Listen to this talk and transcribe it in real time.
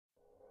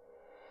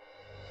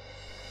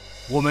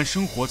我们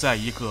生活在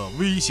一个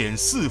危险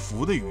四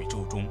伏的宇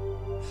宙中。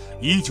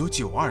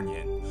1992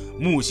年，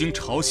木星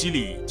潮汐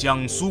力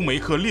将苏梅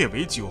克列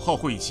维9号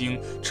彗星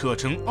扯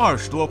成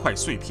20多块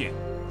碎片。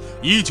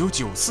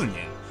1994年，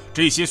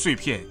这些碎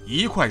片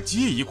一块接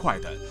一块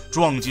地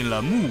撞进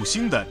了木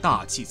星的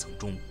大气层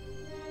中。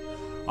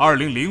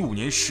2005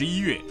年11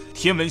月，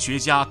天文学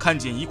家看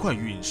见一块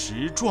陨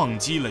石撞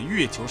击了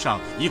月球上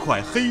一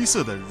块黑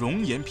色的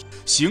熔岩片，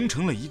形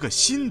成了一个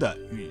新的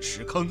陨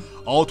石坑。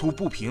凹凸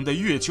不平的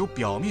月球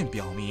表面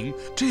表明，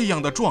这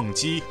样的撞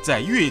击在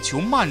月球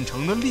漫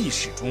长的历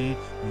史中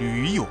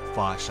屡有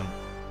发生。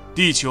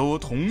地球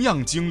同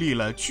样经历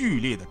了剧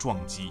烈的撞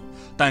击，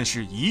但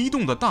是移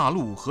动的大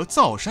陆和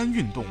造山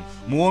运动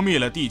磨灭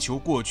了地球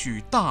过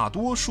去大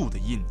多数的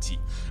印记。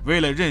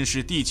为了认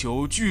识地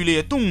球剧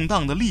烈动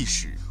荡的历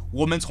史，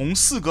我们从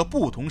4个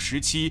不同时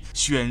期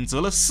选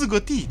择了4个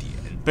地点，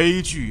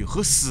悲剧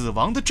和死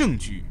亡的证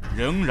据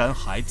仍然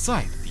还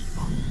在的地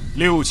方。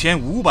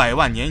6500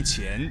万年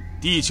前，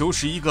地球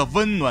是一个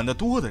温暖得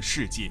多的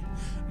世界，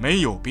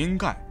没有冰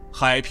盖，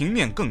海平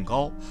面更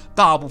高，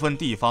大部分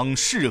地方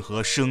适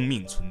合生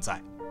命存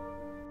在。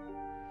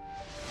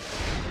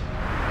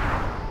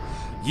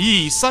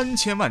1亿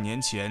3000万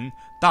年前，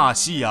大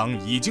西洋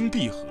已经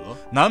闭合，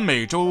南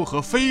美洲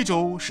和非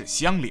洲是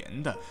相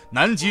连的，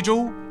南极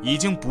洲已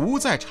经不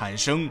再产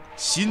生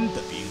新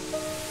的冰。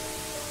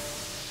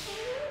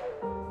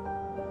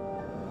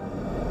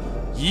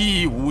1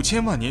亿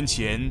5000万年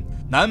前，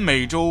南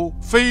美洲、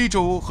非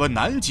洲和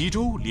南极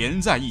洲连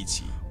在一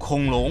起，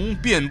恐龙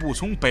遍布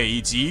从北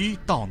极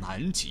到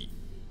南极。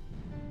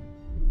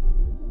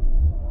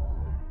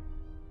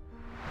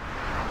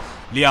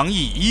2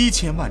亿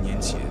1000万年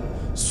前，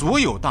所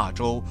有大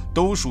洲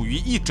都属于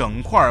一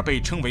整块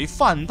被称为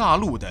泛大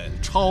陆的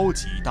超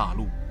级大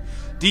陆。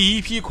第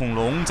一批恐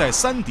龙在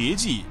3叠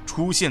纪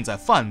出现在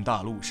泛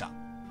大陆上，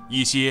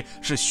一些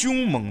是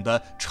凶猛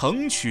的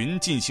成群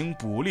进行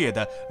捕猎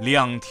的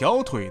2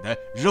条腿的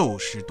肉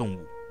食动物。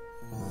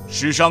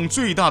史上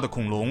最大的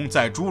恐龙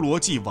在侏罗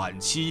纪晚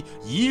期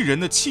宜人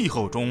的气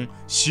候中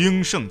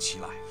兴盛起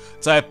来。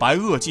在白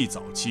垩纪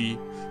早期，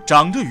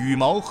长着羽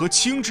毛和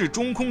轻质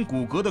中空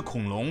骨骼的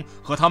恐龙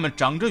和它们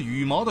长着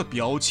羽毛的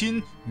表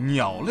亲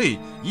鸟类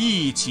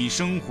一起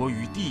生活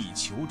于地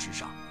球之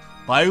上。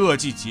白垩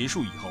纪结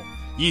束以后，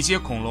一些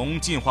恐龙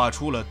进化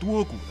出了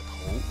多骨的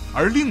头，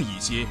而另一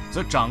些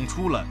则长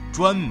出了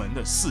专门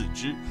的4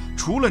肢。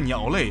除了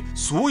鸟类，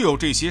所有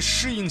这些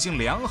适应性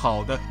良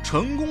好的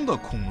成功的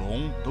恐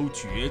龙都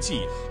绝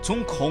迹。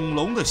从恐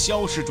龙的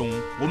消失中，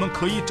我们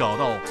可以找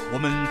到我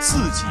们自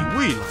己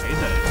未来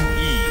的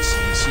一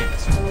些线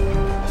索。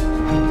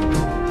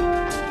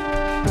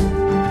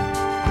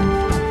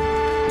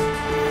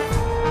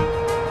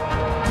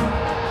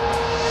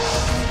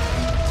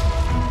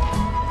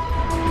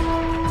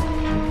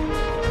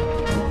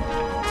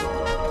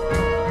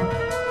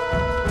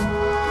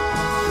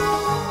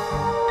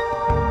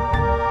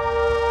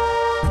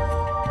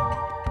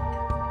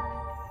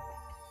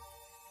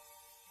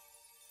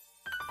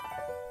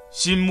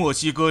新墨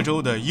西哥州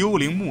的幽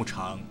灵牧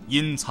场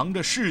隐藏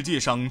着世界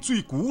上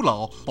最古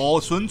老、保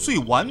存最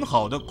完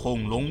好的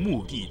恐龙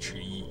墓地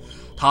之一。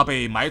它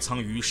被埋藏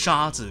于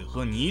沙子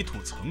和泥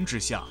土层之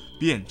下，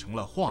变成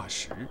了化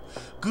石。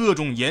各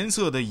种颜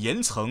色的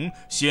岩层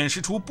显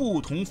示出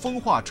不同风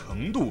化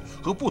程度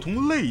和不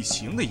同类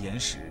型的岩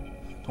石。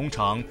通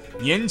常，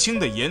年轻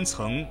的岩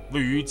层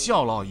位于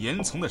较老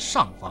岩层的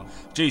上方，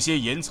这些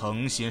岩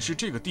层显示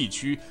这个地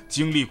区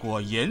经历过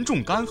严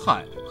重干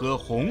旱和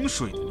洪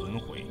水的轮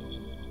回。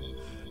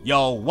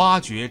要挖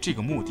掘这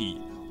个墓地，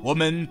我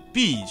们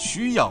必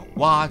须要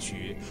挖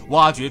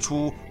掘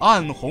出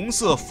暗红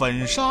色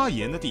粉砂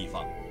岩的地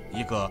方，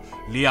一个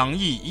2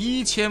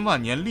亿1000万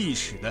年历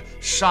史的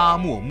沙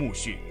漠墓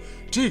穴。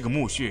这个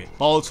墓穴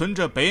保存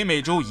着北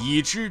美洲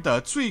已知的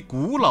最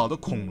古老的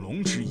恐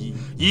龙之一，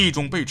一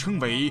种被称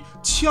为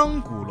腔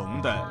骨龙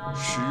的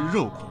食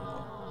肉恐龙。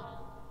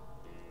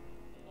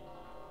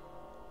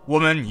我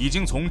们已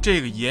经从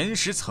这个岩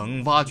石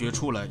层挖掘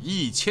出了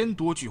1000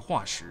多具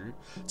化石，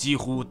几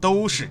乎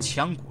都是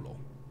腔骨龙。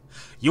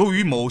由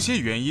于某些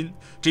原因，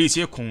这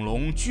些恐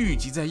龙聚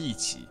集在一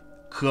起，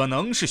可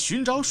能是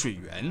寻找水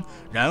源，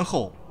然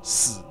后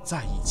死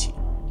在一起。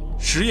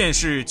实验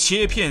室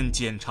切片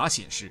检查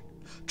显示，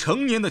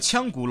成年的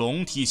腔骨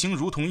龙体型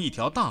如同一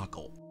条大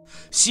狗，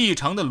细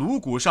长的颅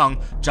骨上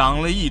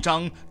长了一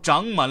张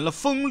长满了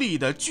锋利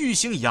的巨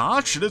型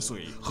牙齿的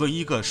嘴和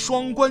一个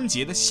双关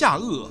节的下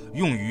颚，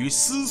用于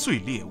撕碎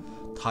猎物。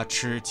它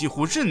吃几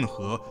乎任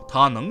何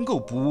它能够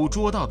捕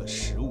捉到的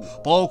食物，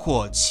包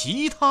括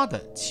其他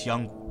的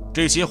腔骨。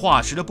这些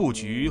化石的布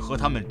局和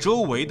它们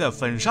周围的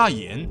粉砂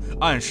岩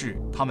暗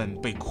示它们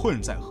被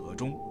困在河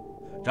中。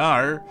然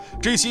而，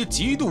这些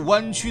极度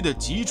弯曲的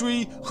脊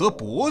椎和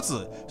脖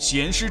子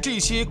显示这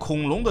些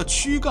恐龙的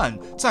躯干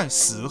在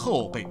死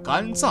后被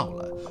干燥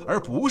了，而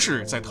不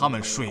是在它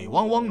们水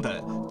汪汪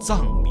的葬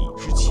礼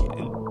之前。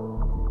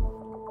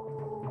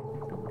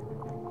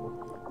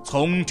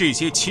从这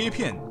些切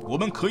片，我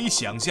们可以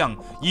想象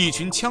一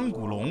群腔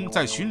骨龙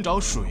在寻找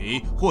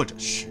水或者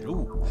食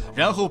物，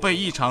然后被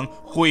一场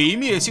毁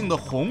灭性的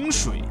洪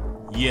水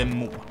淹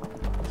没。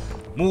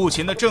目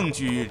前的证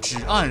据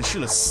只暗示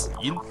了死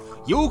因，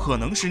有可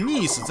能是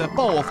溺死在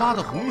爆发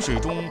的洪水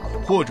中，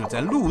或者在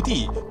陆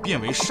地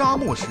变为沙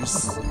漠时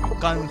死于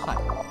干旱。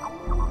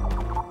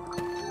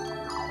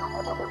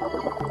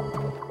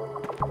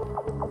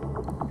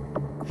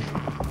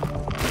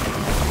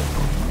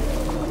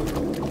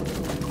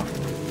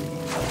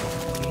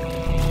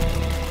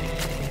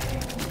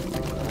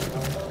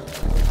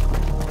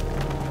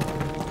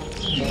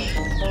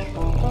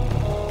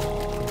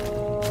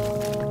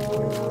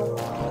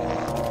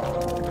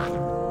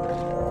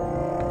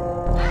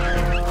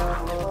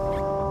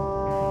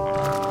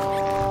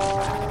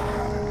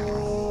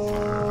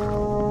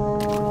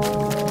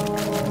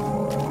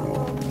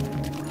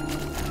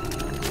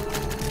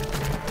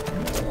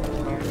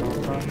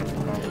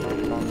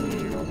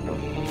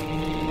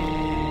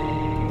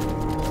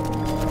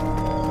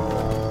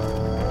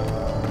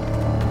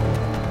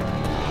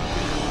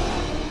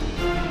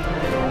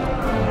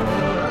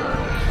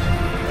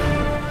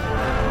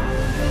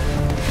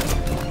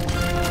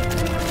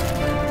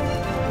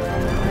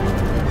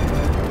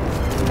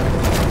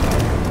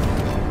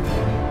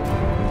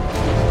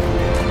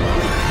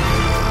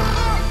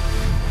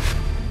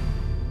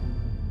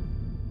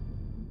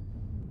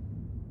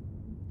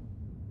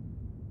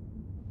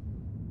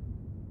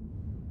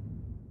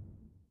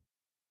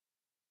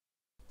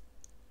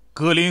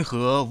格林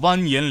河蜿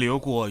蜒流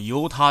过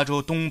犹他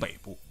州东北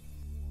部。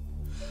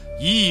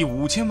1亿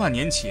5千万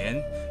年前，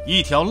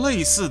一条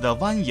类似的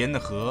蜿蜒的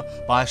河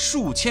把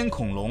数千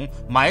恐龙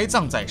埋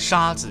葬在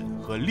沙子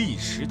和砾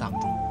石当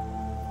中。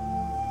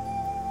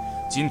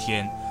今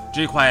天，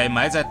这块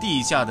埋在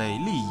地下的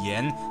砾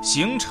岩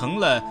形成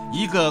了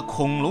一个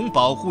恐龙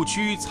保护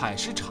区采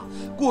石场。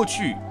过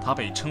去，它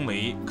被称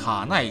为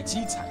卡耐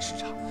基采石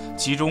场，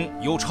其中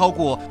有超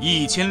过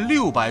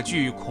1600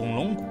具恐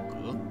龙骨骼。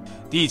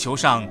地球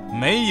上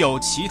没有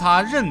其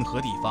他任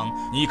何地方，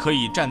你可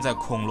以站在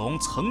恐龙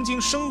曾经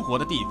生活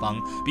的地方，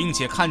并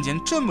且看见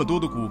这么多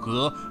的骨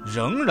骼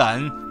仍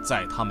然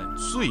在它们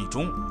最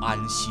终安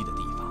息的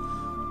地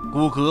方。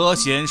骨骼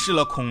显示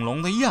了恐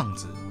龙的样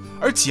子，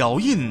而脚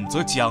印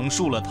则讲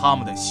述了它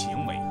们的行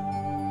为。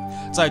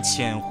在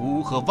浅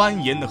湖和蜿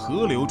蜒的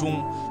河流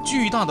中，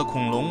巨大的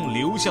恐龙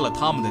留下了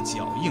它们的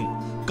脚印，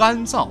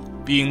干燥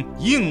并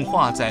硬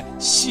化在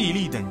细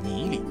粒的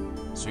泥里。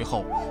随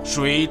后，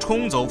水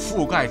冲走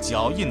覆盖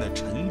脚印的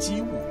沉积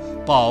物，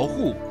保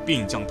护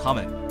并将它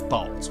们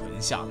保存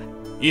下来。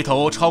一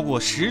头超过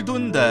10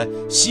吨的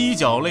犀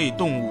角类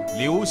动物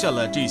留下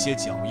了这些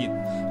脚印。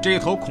这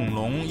头恐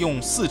龙用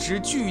4只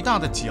巨大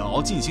的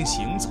脚进行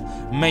行走，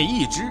每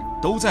一只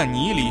都在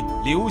泥里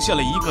留下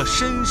了一个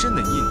深深的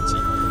印记。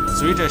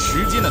随着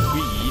时间的推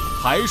移，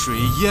海水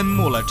淹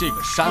没了这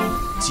个山，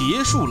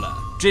结束了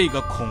这个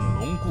恐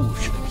龙故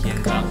事的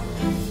篇章。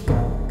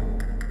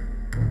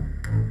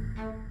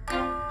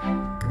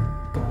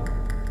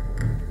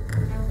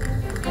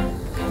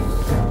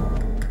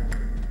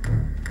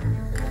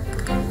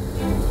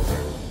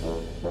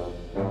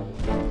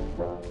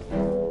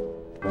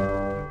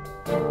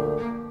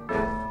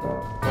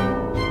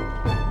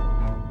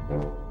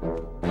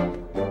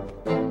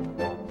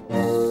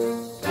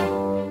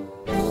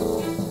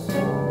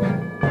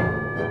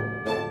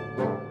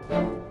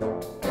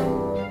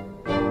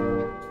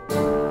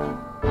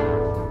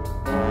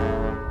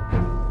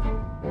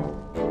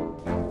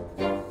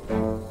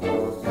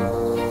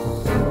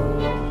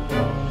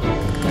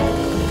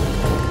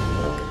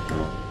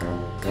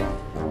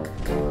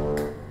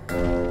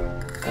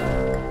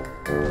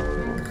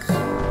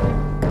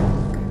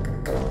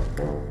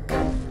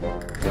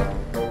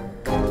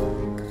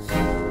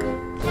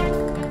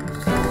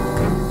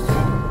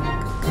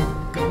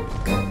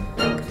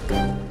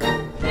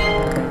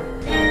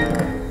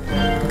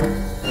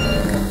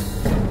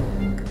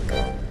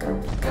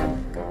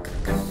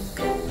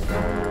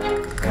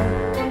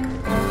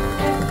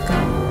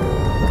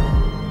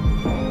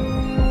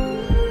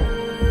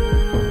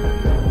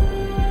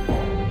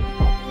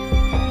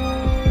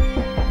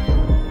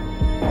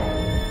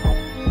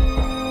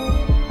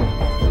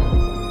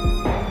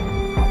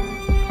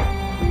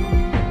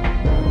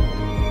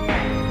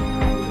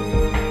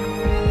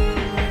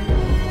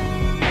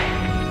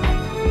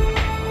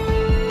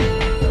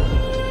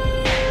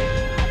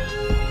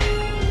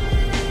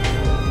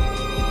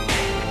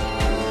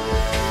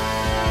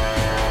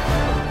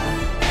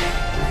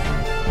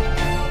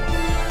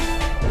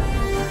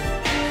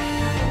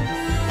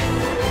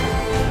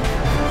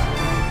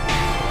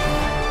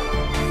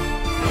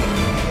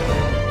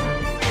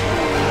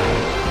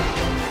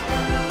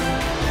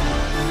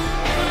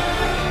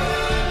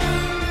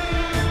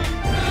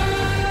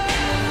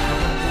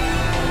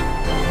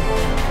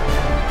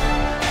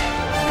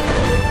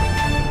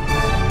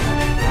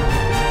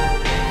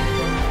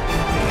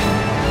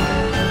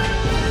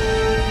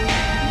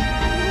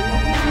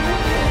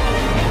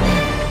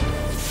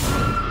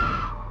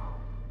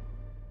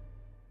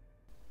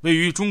位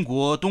于中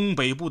国东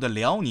北部的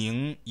辽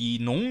宁，以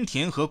农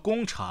田和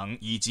工厂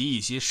以及一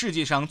些世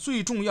界上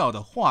最重要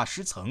的化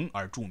石层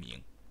而著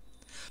名。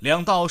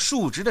2道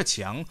竖直的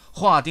墙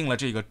划定了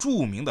这个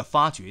著名的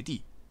发掘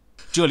地，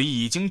这里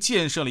已经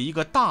建设了一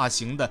个大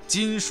型的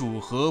金属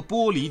和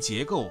玻璃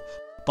结构，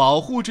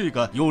保护这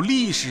个有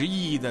历史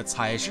意义的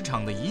采石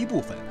场的一部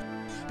分，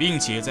并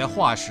且在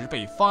化石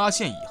被发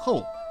现以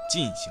后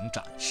进行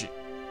展示。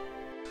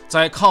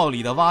在靠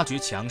里的挖掘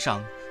墙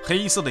上，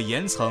黑色的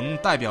岩层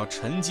代表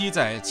沉积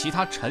在其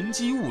他沉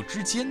积物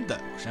之间的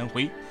火山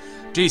灰，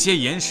这些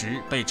岩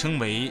石被称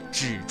为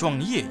纸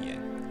状页岩，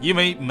因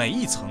为每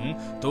一层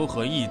都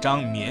和一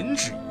张棉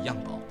纸一样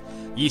薄。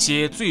一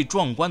些最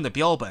壮观的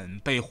标本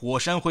被火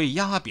山灰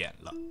压扁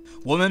了，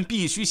我们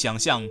必须想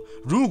象，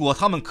如果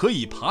它们可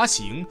以爬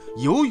行、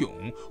游泳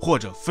或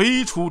者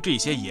飞出这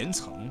些岩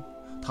层，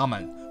它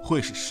们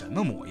会是什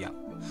么模样，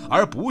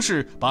而不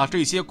是把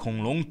这些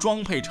恐龙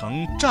装配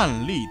成站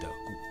立的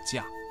骨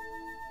架。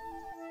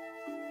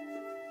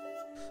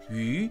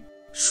鱼、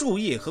树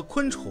叶和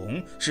昆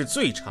虫是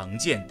最常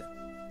见的，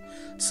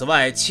此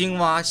外，青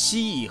蛙、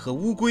蜥蜴和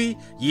乌龟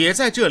也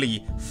在这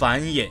里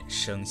繁衍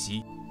生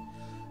息。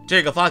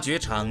这个发掘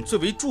场最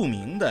为著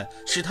名的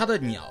是它的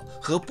鸟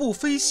和不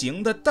飞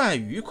行的带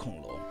羽恐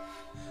龙，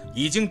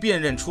已经辨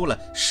认出了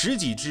10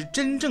几只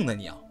真正的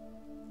鸟。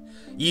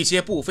一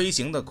些不飞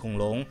行的恐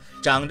龙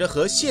长着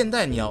和现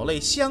代鸟类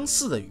相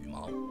似的羽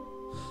毛，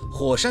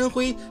火山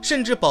灰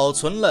甚至保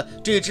存了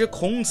这只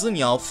孔子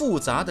鸟复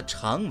杂的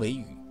长尾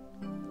羽。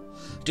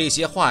这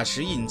些化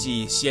石印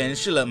记显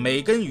示了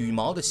每根羽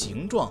毛的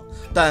形状，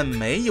但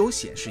没有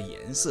显示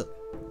颜色。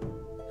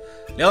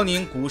辽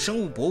宁古生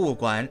物博物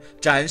馆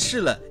展示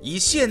了以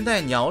现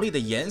代鸟类的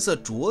颜色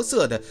着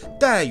色的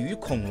带羽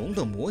恐龙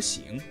的模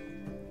型。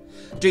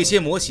这些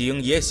模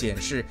型也显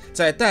示，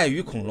在带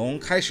羽恐龙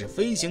开始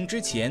飞行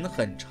之前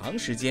很长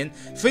时间，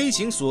飞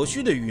行所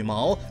需的羽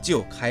毛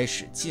就开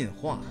始进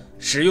化。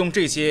使用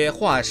这些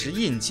化石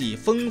印记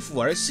丰富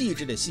而细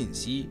致的信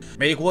息，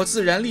美国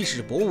自然历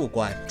史博物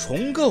馆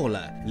重构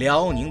了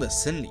辽宁的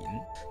森林。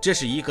这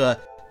是一个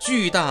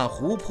巨大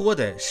湖泊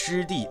的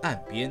湿地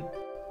岸边，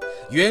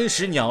原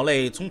始鸟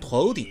类从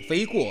头顶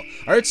飞过，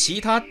而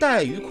其他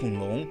带羽恐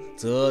龙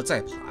则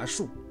在爬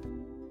树。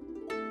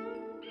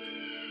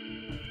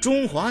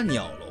中华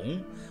鸟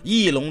龙，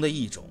翼龙的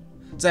一种，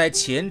在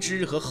前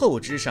肢和后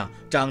肢上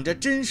长着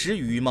真实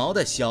羽毛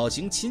的小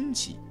型亲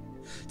戚，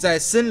在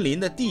森林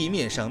的地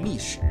面上觅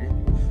食，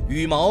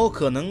羽毛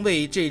可能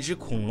为这只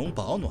恐龙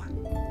保暖。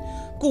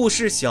故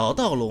事小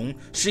盗龙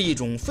是一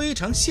种非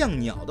常像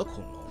鸟的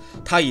恐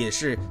龙，它也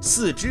是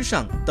4肢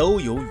上都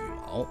有羽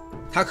毛，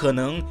它可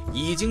能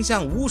已经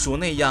像鼯鼠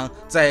那样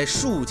在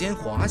树间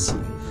滑行。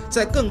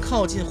在更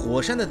靠近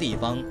火山的地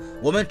方，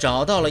我们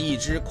找到了一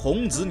只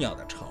孔子鸟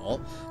的巢，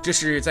这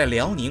是在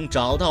辽宁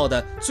找到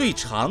的最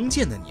常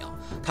见的鸟。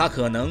它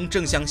可能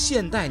正像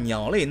现代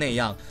鸟类那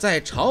样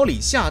在巢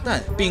里下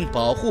蛋，并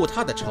保护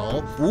它的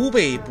巢不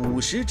被捕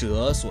食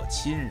者所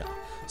侵扰。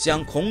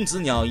像孔子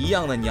鸟一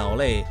样的鸟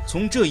类，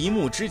从这一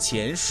幕之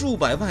前数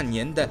百万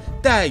年的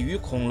带羽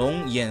恐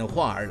龙演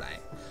化而来。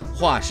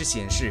化石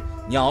显示，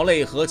鸟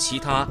类和其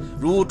他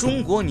如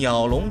中国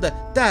鸟龙的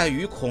带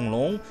羽恐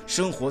龙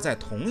生活在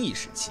同一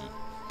时期，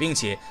并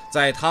且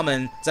在它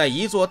们在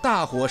一座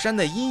大火山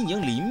的阴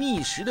影里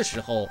觅食的时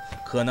候，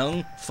可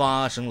能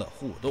发生了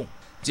互动。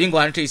尽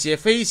管这些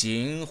飞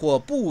行或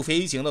不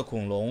飞行的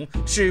恐龙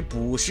是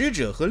捕食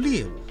者和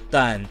猎物，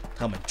但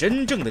它们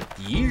真正的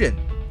敌人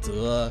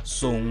则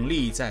耸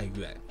立在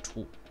远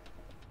处。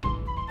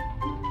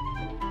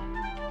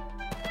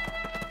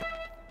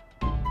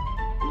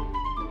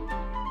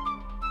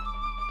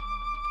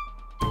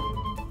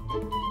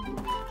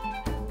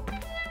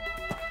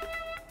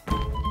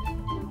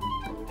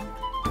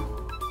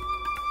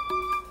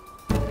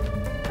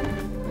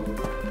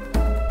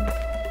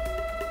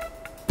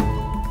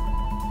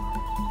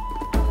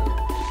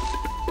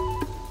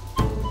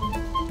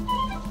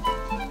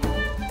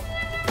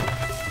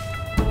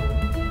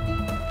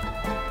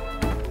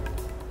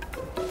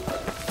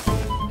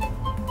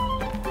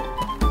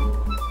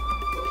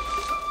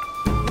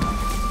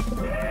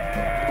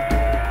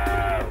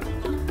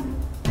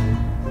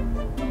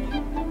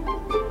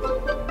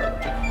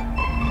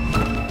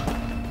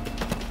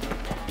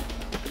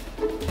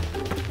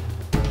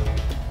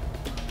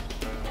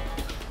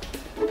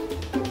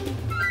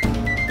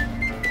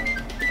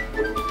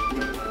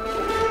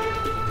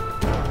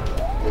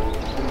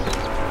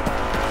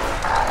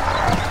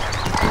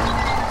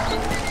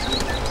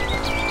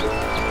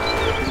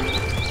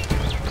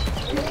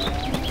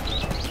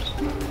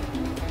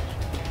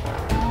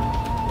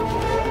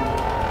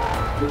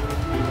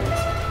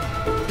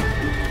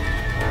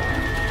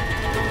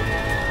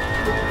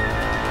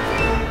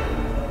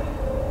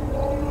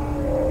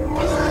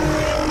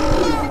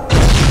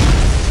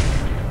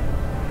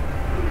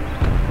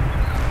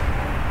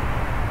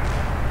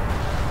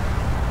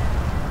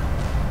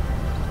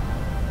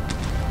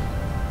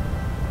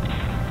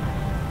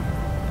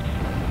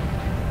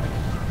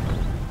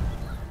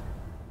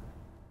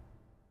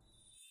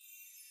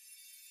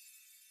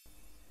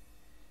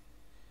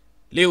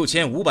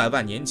6500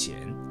万年前，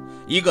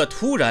一个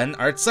突然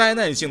而灾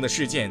难性的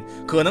事件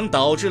可能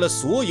导致了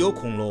所有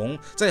恐龙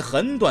在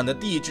很短的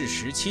地质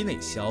时期内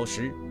消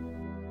失。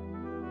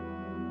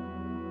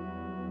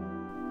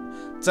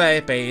在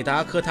北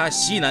达科他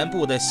西南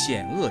部的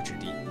险恶之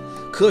地，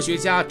科学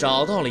家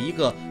找到了一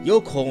个有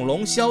恐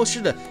龙消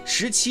失的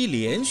17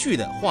连续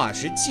的化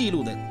石记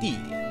录的地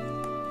点。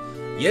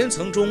岩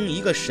层中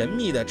一个神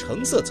秘的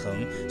橙色层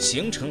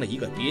形成了一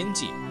个边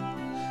界，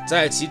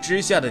在其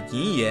之下的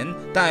泥岩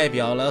代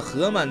表了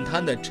河漫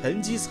滩的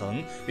沉积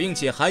层，并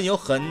且含有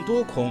很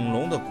多恐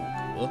龙的骨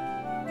骼。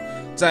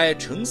在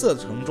橙色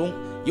层中，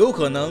有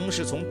可能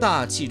是从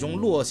大气中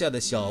落下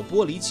的小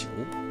玻璃球。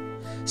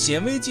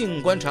显微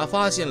镜观察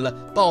发现了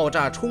爆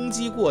炸冲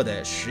击过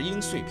的石英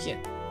碎片。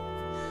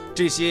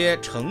这些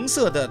橙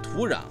色的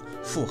土壤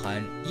富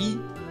含铱，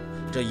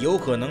这有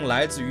可能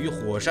来自于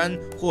火山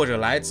或者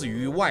来自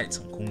于外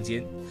层空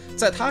间。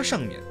在它上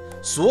面，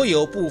所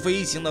有不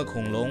飞行的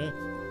恐龙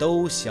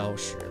都消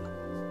失了。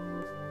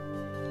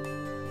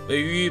位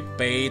于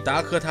北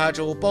达科他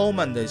州包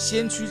曼的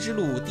先驱之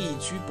路地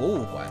区博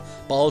物馆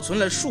保存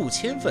了数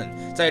千份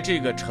在这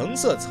个橙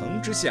色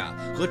层之下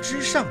和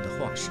之上的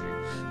化石。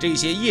这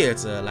些叶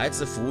子来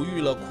自抚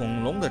育了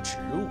恐龙的植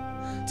物，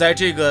在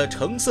这个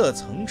橙色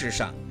层之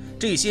上，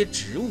这些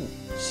植物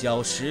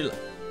消失了，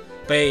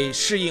被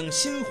适应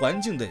新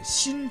环境的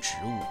新植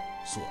物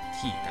所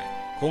替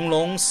代。恐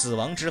龙死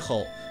亡之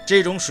后，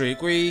这种水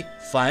龟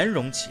繁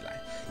荣起来，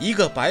一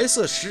个白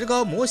色石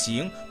膏模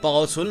型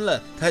保存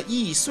了它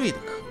易碎的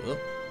壳。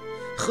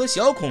和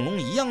小恐龙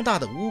一样大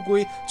的乌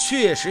龟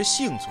确实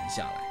幸存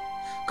下来，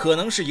可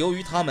能是由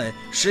于它们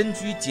深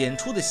居简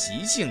出的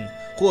习性，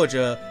或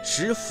者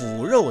食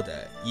腐肉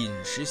的饮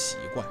食习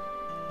惯。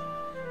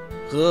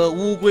和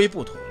乌龟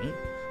不同，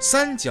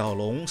三角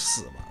龙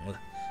死亡了。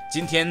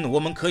今天我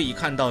们可以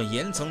看到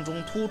岩层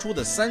中突出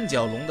的三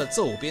角龙的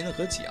奏边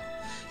和角，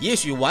也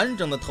许完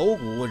整的头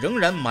骨仍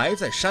然埋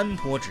在山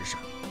坡之上。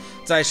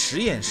在实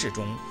验室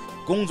中，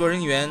工作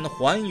人员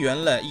还原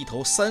了一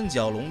头三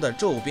角龙的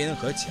皱边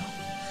和角。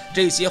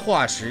这些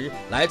化石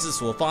来自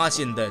所发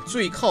现的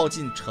最靠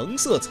近橙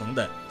色层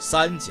的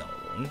三角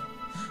龙，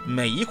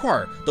每一块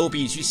都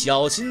必须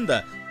小心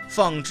地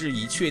放置，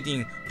以确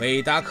定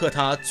北达科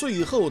他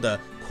最后的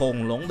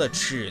恐龙的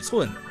尺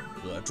寸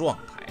和状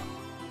态。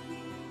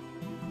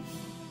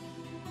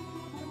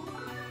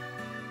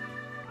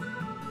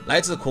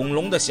来自恐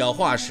龙的小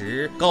化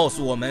石告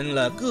诉我们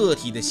了个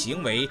体的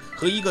行为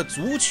和一个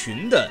族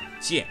群的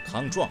健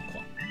康状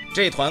况。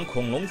这团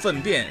恐龙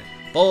粪便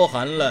包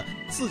含了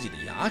自己的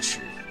牙齿，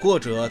或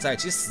者在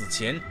其死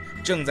前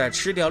正在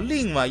吃掉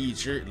另外一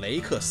只雷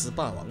克斯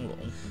霸王龙。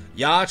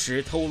牙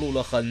齿透露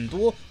了很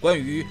多关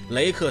于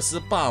雷克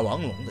斯霸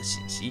王龙的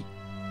信息。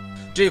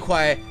这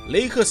块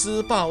雷克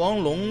斯霸王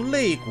龙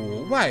肋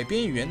骨外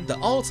边缘的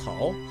凹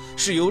槽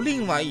是由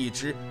另外一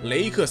只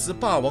雷克斯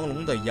霸王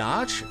龙的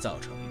牙齿造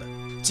成的。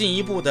进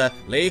一步的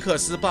雷克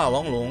斯霸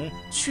王龙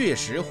确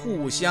实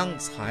互相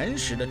蚕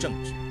食的证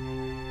据。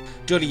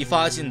这里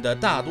发现的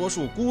大多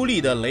数孤立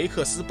的雷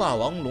克斯霸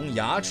王龙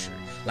牙齿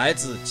来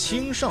自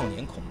青少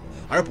年恐龙，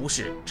而不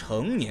是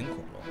成年恐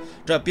龙。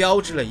这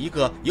标志了一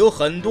个有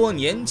很多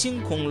年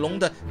轻恐龙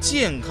的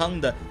健康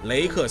的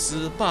雷克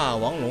斯霸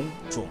王龙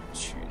种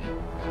群。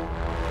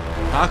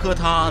达科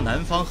他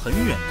南方很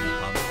远的地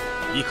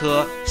方，一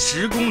颗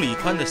10公里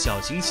宽的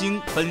小行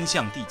星奔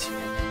向地球，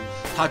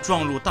它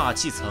撞入大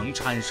气层，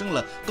产生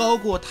了高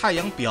过太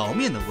阳表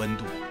面的温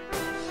度。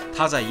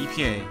它在一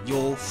片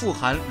有富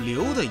含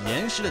硫的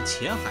岩石的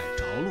浅海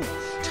着陆，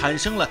产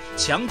生了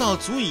强到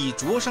足以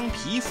灼伤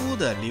皮肤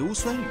的硫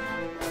酸雨。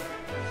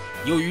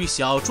由于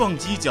小撞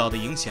击角的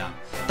影响，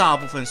大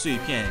部分碎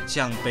片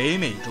向北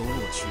美洲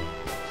落去。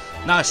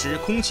那时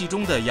空气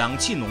中的氧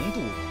气浓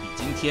度比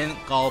今天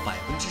高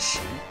10%，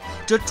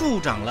这助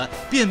长了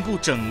遍布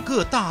整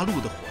个大陆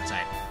的火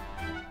灾。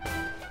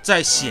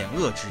在险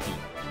恶之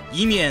地，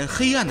一面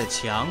黑暗的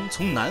墙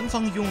从南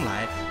方涌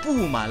来，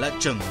布满了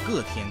整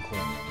个天空。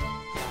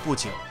不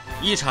久，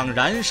一场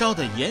燃烧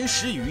的岩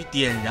石雨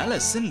点燃了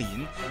森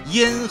林，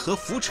烟和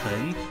浮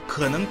尘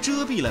可能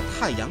遮蔽了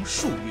太阳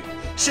数月，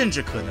甚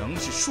至可能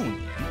是数年。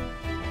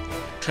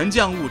沉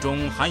降物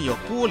中含有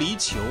玻璃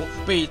球、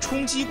被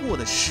冲击过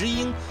的石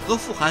英和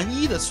富含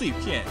铱的碎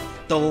片，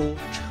都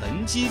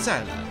沉积在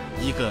了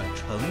一个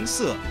橙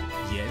色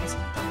岩层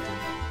当中。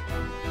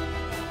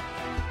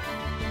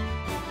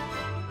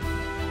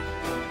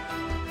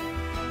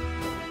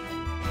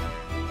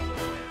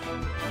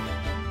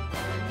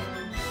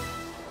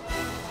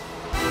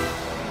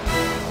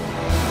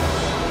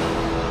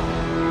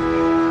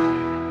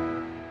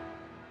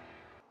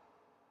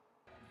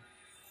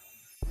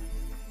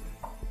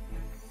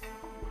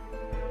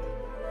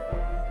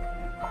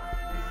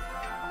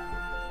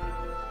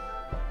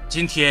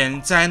今天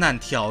灾难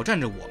挑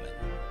战着我们，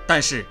但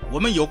是我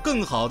们有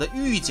更好的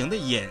预警的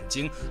眼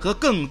睛和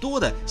更多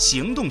的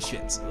行动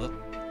选择。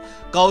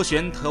高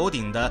悬头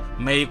顶的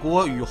美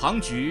国宇航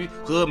局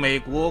和美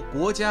国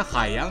国家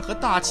海洋和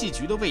大气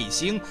局的卫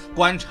星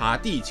观察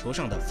地球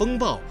上的风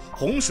暴、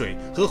洪水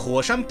和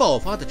火山爆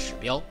发的指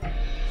标。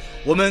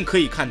我们可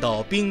以看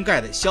到冰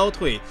盖的消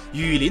退、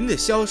雨林的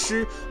消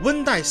失、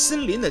温带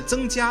森林的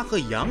增加和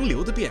洋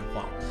流的变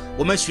化。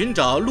我们寻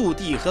找陆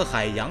地和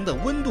海洋的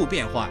温度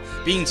变化，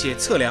并且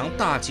测量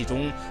大气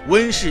中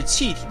温室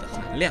气体的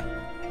含量。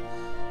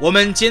我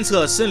们监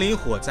测森林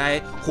火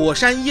灾、火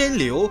山烟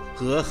流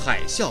和海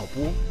啸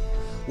波。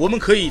我们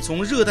可以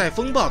从热带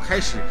风暴开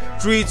始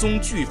追踪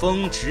飓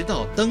风，直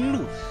到登陆。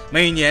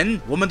每年，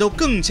我们都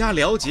更加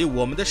了解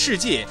我们的世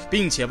界，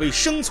并且为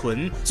生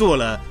存做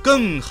了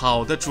更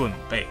好的准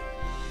备。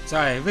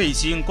在卫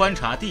星观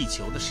察地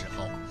球的时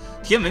候，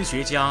天文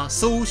学家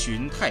搜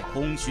寻太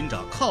空，寻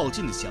找靠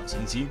近的小行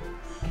星。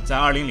在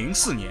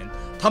2004年，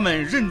他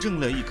们认证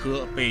了一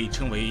颗被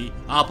称为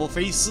阿波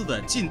菲斯的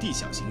近地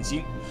小行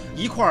星，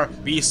一块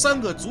比3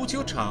个足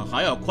球场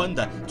还要宽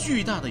的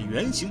巨大的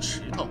圆形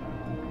石头。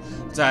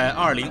在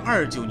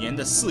2029年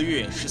的4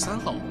月13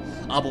号，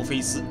阿波菲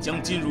斯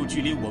将进入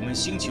距离我们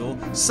星球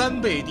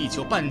3倍地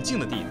球半径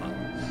的地方，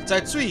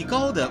在最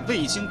高的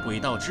卫星轨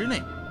道之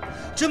内。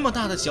这么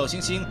大的小行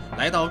星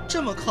来到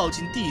这么靠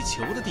近地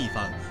球的地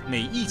方，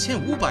每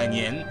1500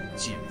年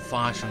仅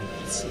发生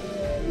一次。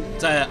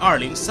在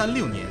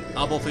2036年，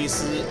阿波菲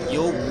斯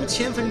有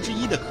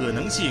1/5000的可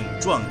能性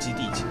撞击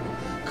地球。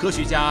科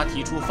学家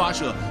提出发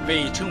射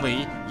被称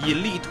为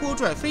引力拖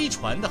拽飞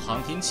船的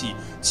航天器，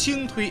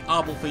轻推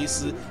阿波菲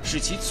斯，使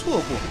其错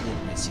过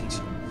我们的星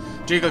球。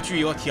这个具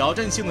有挑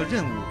战性的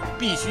任务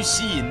必须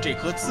吸引这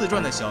颗自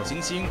转的小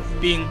行星，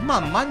并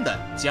慢慢地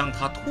将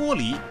它脱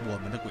离我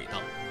们的轨道。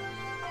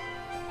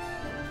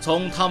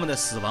从它们的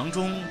死亡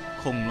中，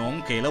恐龙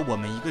给了我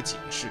们一个警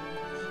示：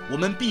我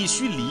们必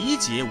须理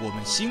解我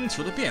们星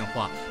球的变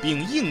化，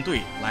并应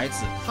对来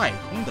自太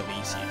空的威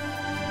胁。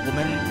我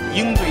们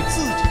应对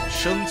自己的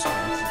生存